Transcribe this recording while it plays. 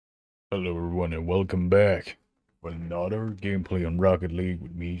Hello everyone and welcome back for another gameplay on Rocket League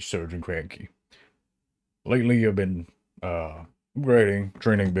with me, Surgeon Cranky. Lately I've been upgrading,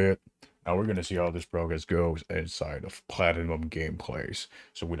 training a bit. Now we're gonna see how this progress goes inside of Platinum gameplays.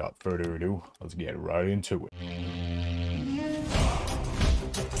 So without further ado, let's get right into it.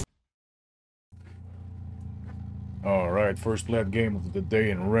 Alright, first Plat game of the day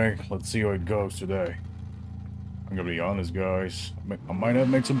in rank. Let's see how it goes today. I'm gonna be honest, guys. I might have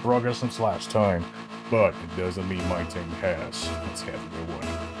made some progress since last time, but it doesn't mean my team has. Let's have a good one.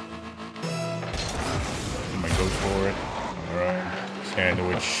 Somebody goes for it. Alright.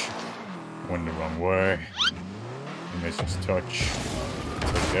 Sandwich. Went the wrong way. He misses touch.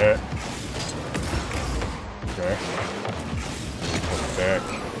 Take that. Okay. Put it back.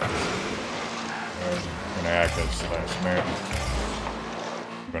 Alright. Gonna act as last man.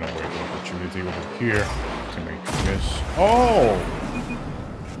 I'm gonna wait for opportunity over here to make this. Oh!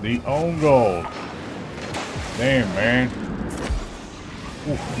 The own goal. Damn, man.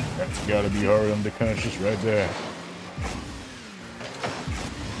 Ooh, that's gotta be hard on the conscious right there.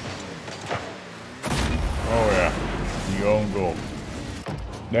 Oh, yeah. The own goal.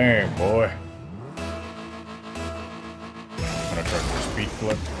 Damn, boy. I'm gonna try for a speed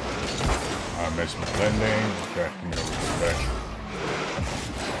flip. I missed my landing. Okay, I'm gonna reach back.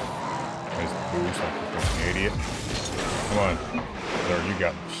 There's the boost like a fucking idiot. Come on. There, you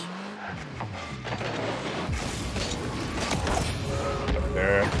got this. Up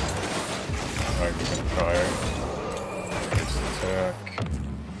there. Alright, we're gonna try it. This attack.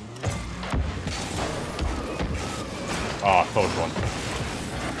 Ah, close one.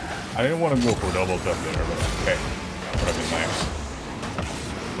 I didn't want to go for double tap there, but okay. Would have been nice.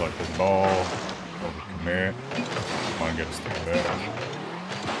 Block this ball. Overcommit. Come on, get a step back.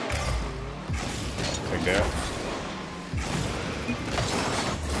 Take that.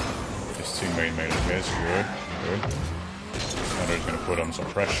 His teammate made a miss. Good. Good. Thunder's gonna put on some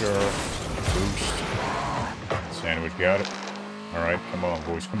pressure. Boost. Sandwich got it. Alright, come on,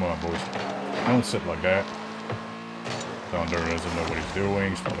 boys. Come on, boys. Don't sit like that. Thunder doesn't know what he's doing.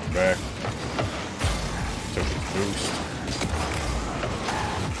 He's pulling back. Took his boost.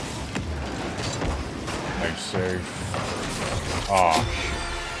 Nice save. Ah, shit.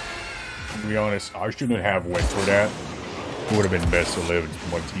 To be honest, I shouldn't have went for that. It would have been best to live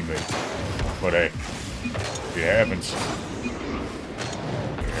with my teammates. But hey, it happens.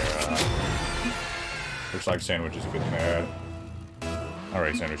 Yeah. Looks like Sandwich is a bit mad.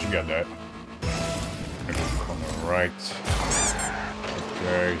 Alright, Sandwich, you got that. Gonna go from the right.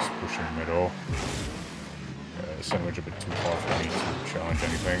 Okay, he's pushing middle. Sandwich a bit too far for me to challenge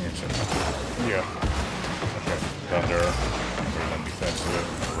anything. So, yeah. Okay, Thunder. Thunder's on defensive.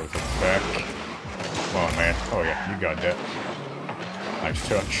 Rotate back. Come on, man. Oh, yeah, you got that. Nice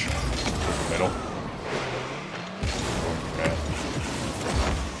touch. Middle. Okay.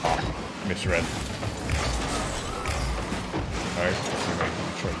 Oh, misread. Alright, teammate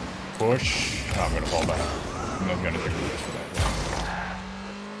gonna try to push. Oh, I'm gonna fall back. I'm not gonna take the risk for that.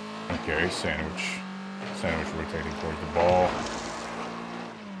 Okay, Sandwich. Sandwich rotating towards the ball.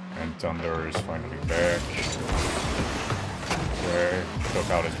 And Thunder is finally back. Okay, took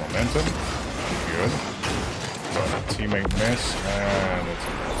out his momentum. Good. But a teammate miss, and it's a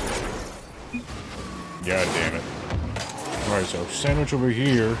God damn it. Alright, so Sandwich over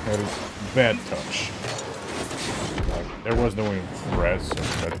here had a bad touch. There was no threat, so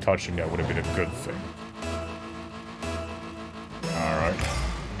that touching that would have been a good thing. Alright.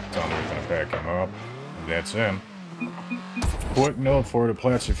 Thunder's gonna back him up. That's him. Quick note for the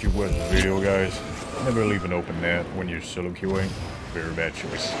Plats if you watch the video, guys. Never leave an open net when you're solo queuing. Very bad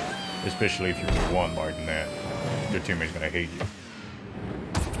choice. Especially if you're the one by the net. Your teammate's gonna hate you.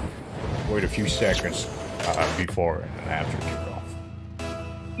 Wait a few seconds before and after kickoff.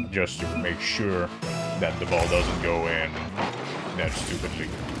 Just to make sure that the ball doesn't go in that stupidly.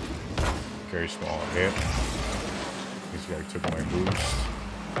 Very small hit. This guy took my boost.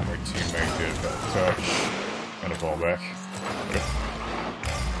 My teammate did that touch. And a ball back. Good.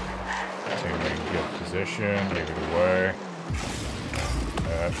 Teammate get position, give it away.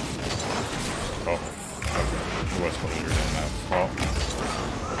 Oh, okay. He was closer than that. Oh.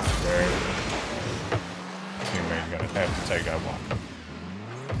 Okay. Teammate's gonna have to take that one.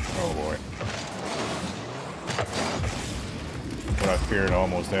 Oh boy. What I feared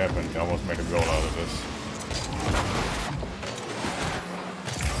almost happened. I almost made a goal out of this.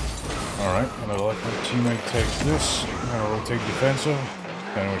 Alright, and I let my teammate takes this. Now rotate defensive.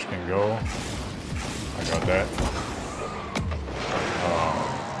 Sandwich can go. I got that.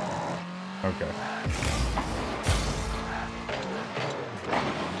 Okay.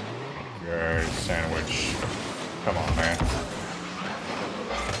 Sandwich. Come on, man.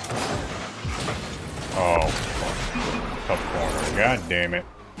 Oh, fuck. Tough corner. God damn it.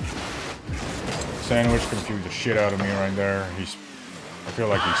 Sandwich confused the shit out of me right there. I feel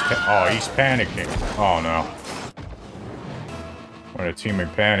like he's panicking. Oh no. When a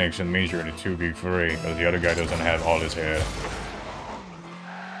teammate panics, it means you're in a 2v3 because the other guy doesn't have all his head.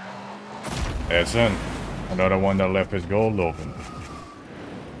 That's in. Another one that left his gold open.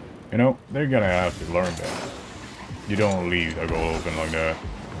 You know, they're gonna have to learn that. You don't leave a goal open like that.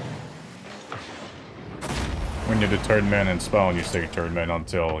 When you're the third man in spawn, you stay third man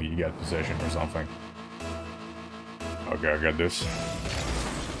until you get possession or something. Okay, I got this.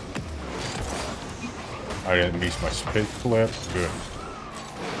 I didn't miss my spit clip. Good.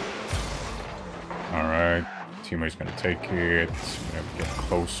 Alright. Teammate's gonna take it. Gonna get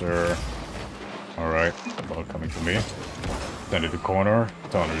closer. Alright. Ball coming to me. Send it to corner.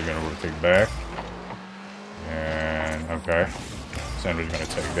 Thunder's gonna rotate back. And okay. Sandra's gonna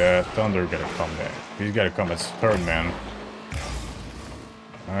take that. Thunder gotta come back. He's gotta come as third man.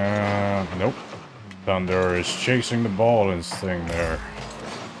 Nope. Thunder is chasing the ball in this thing there.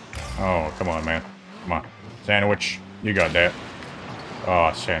 Oh, come on, man. Come on. Sandwich. You got that.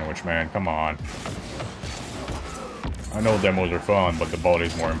 Oh, Sandwich, man. Come on. I know demos are fun, but the ball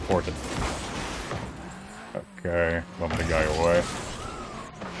is more important. Okay. Bump the guy away.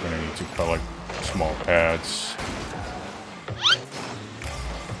 Gonna need to collect small pads.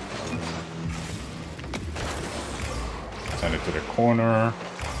 Send it to the corner.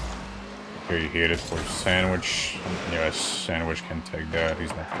 Okay, hit it for Sandwich. Yes, Sandwich can take that.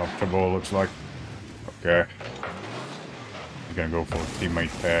 He's not comfortable, looks like. Okay. He's gonna go for a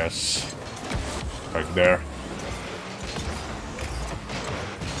teammate pass. Right there.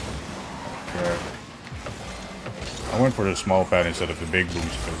 Okay. I went for the small pad instead of the big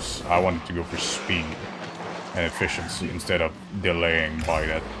boost because I wanted to go for speed and efficiency instead of delaying by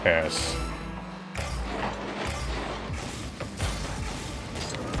that pass.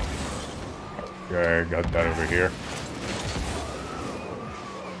 Okay, got that over here.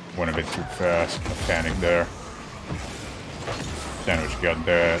 Went a bit too fast. Panic there. Sandwich got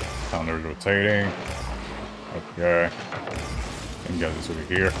that. Thunder rotating. Okay. And got this over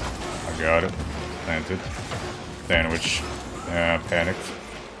here. I got it. Planted. Sandwich. Panicked.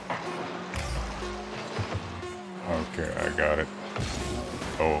 Okay, I got it.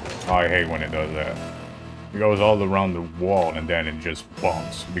 Oh, I hate when it does that. It goes all around the wall and then it just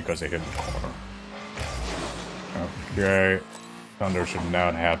bumps because it hit the corner. Okay. Thunder should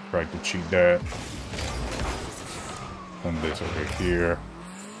not have tried to cheat that. And this over here.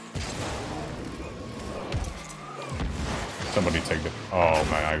 Somebody take the... Oh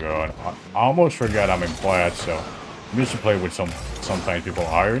my god. I almost forgot I'm in Plat, so... I used to play with sometimes people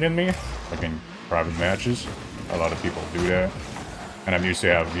higher than me. Like in private matches. A lot of people do that. And I'm used to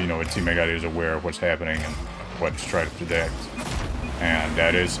have, you know, a teammate that is aware of what's happening and what to try to predict. And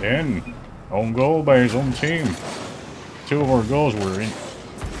that is in. Own goal by his own team. 2 of our goals were in.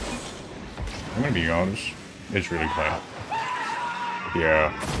 I'm gonna be honest. It's really Plat.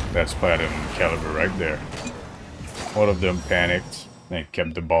 Yeah, that's Platinum caliber right there. One of them panicked and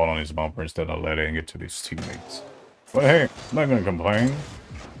kept the ball on his bumper instead of letting it to his teammates. But hey, I'm not gonna complain.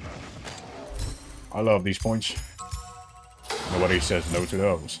 I love these points. Nobody says no to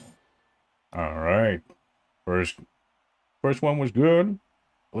those. Alright. First one was good.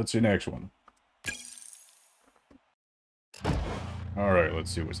 Let's see next one. Alright, let's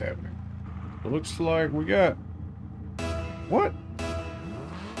see what's happening. It looks like we got... What?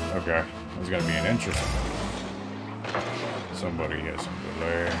 Okay, that's gonna be an interesting one. Somebody has some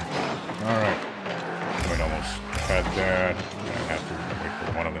delay. Alright. We almost had that. I'm gonna have to wait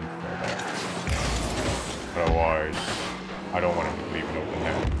for one of them to go back. Otherwise, I don't want to leave it open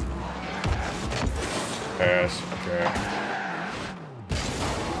now. Pass, okay.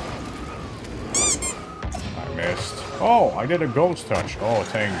 I missed. Oh, I did a ghost touch. Oh,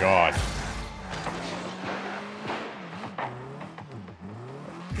 thank God.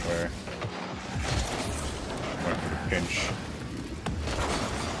 Okay. Went for the pinch.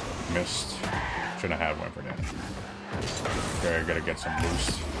 Missed. Shouldn't have went for that. Okay, I gotta get some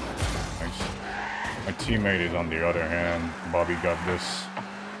boost. Nice. My teammate is on the other hand. Bobby got this.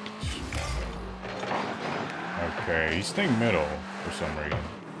 Okay, he's staying middle for some reason.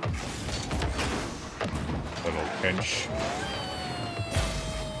 Little pinch.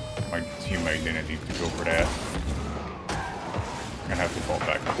 My teammate didn't need to go for that. I'm gonna have to fall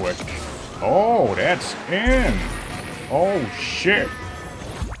back quick. Oh, that's in! Oh, shit!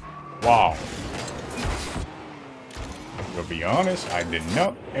 Wow. To be honest, I did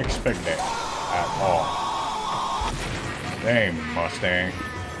not expect that. at all. Damn, Mustang.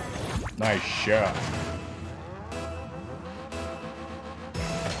 Nice shot.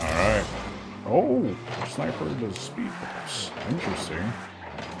 Alright. Oh, sniper does speed bumps. Interesting.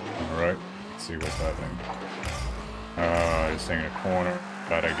 Alright, let's see what's happening. This thing in the corner.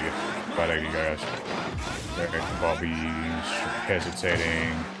 Bad idea. Bad idea, guys. Okay, Bobby's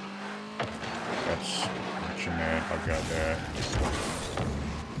hesitating. That's fortunate. I got that.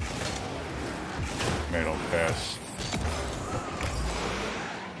 Middle pass.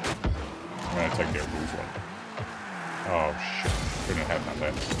 I'm gonna take their roof one. Oh shit. Couldn't have done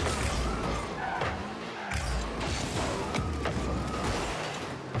that.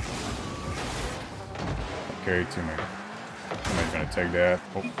 Okay, teammate. Somebody's gonna take that.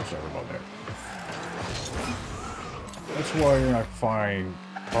 Oh, sorry about that. That's why I find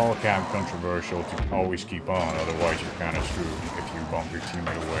all cam controversial to always keep on, otherwise you're kind of screwed if you bump your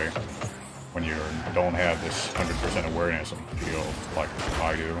teammate away when you don't have this 100% awareness of the field like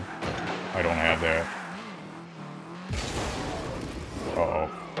I do. I don't have that. Uh-oh.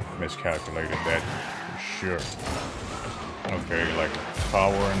 Miscalculated that for sure. Okay, like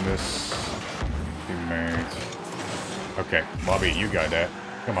power in this teammate. Okay, Bobby, you got that.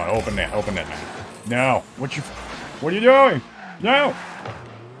 Come on, open that man. No! What are you doing? No!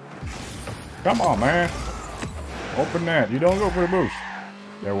 Come on, man. Open that. You don't go for the boost.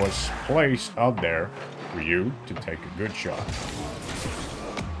 There was place out there for you to take a good shot.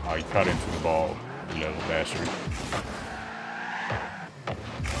 I cut into the ball, you little bastard.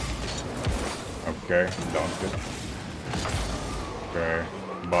 Okay, dunked it. Okay,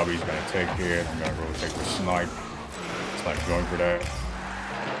 Bobby's gonna take it. I'm gonna go take the snipe. Snipe going for that.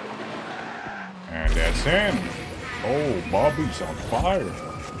 And that's him. Oh, Bobby's on fire.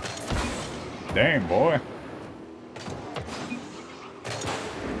 Damn, boy.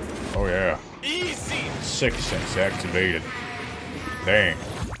 Oh, yeah. Easy. 6 sense activated. Dang.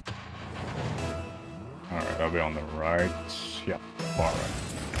 Alright, I'll be on the right. Yeah, far right.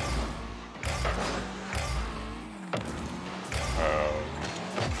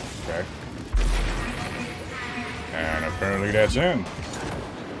 Okay. And apparently that's in.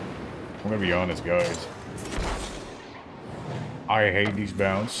 I'm gonna be honest, guys. I hate these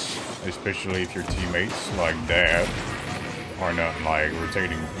bounce, especially if your teammates like that are not like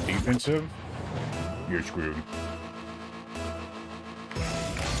rotating defensive. You're screwed.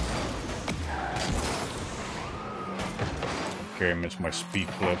 Okay, missed my speed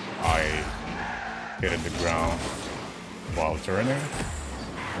flip. I hit the ground while turning.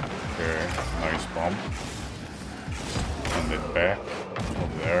 Okay, nice bump. And it back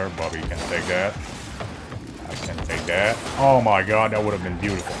over there. Bobby can take that. I can take that. Oh my god, that would have been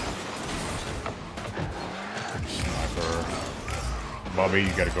beautiful. Sniper. Bobby, you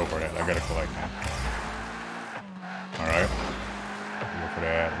gotta go for that. I gotta collect now. Alright. Go for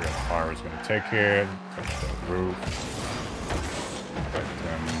that. Real fire is gonna take it. Touch the roof.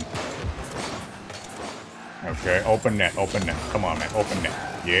 Okay, open net, open net. Come on, man, open net.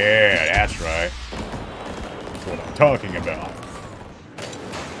 Yeah, that's right. That's what I'm talking about.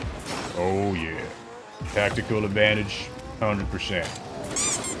 Oh, yeah. Tactical advantage, 100%.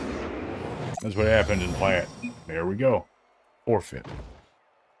 That's what happened in Plat. There we go. Forfeit.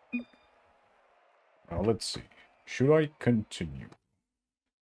 Now, let's see. Should I continue?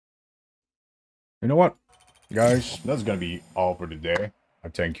 You know what? Guys, that's gonna be all for today. I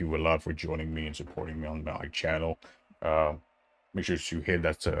thank you a lot for joining me and supporting me on my channel. Make sure to hit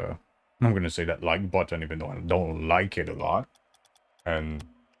that, I'm gonna say that like button, even though I don't like it a lot. And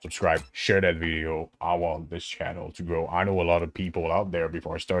subscribe, share that video. I want this channel to grow. I know a lot of people out there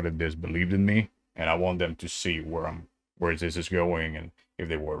before I started this believed in me, and I want them to see where this is going and if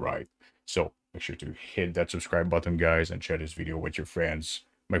they were right. So make sure to hit that subscribe button, guys, and share this video with your friends.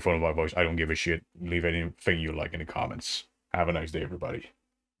 Make fun of my voice. I don't give a shit. Leave anything you like in the comments. Have a nice day, everybody.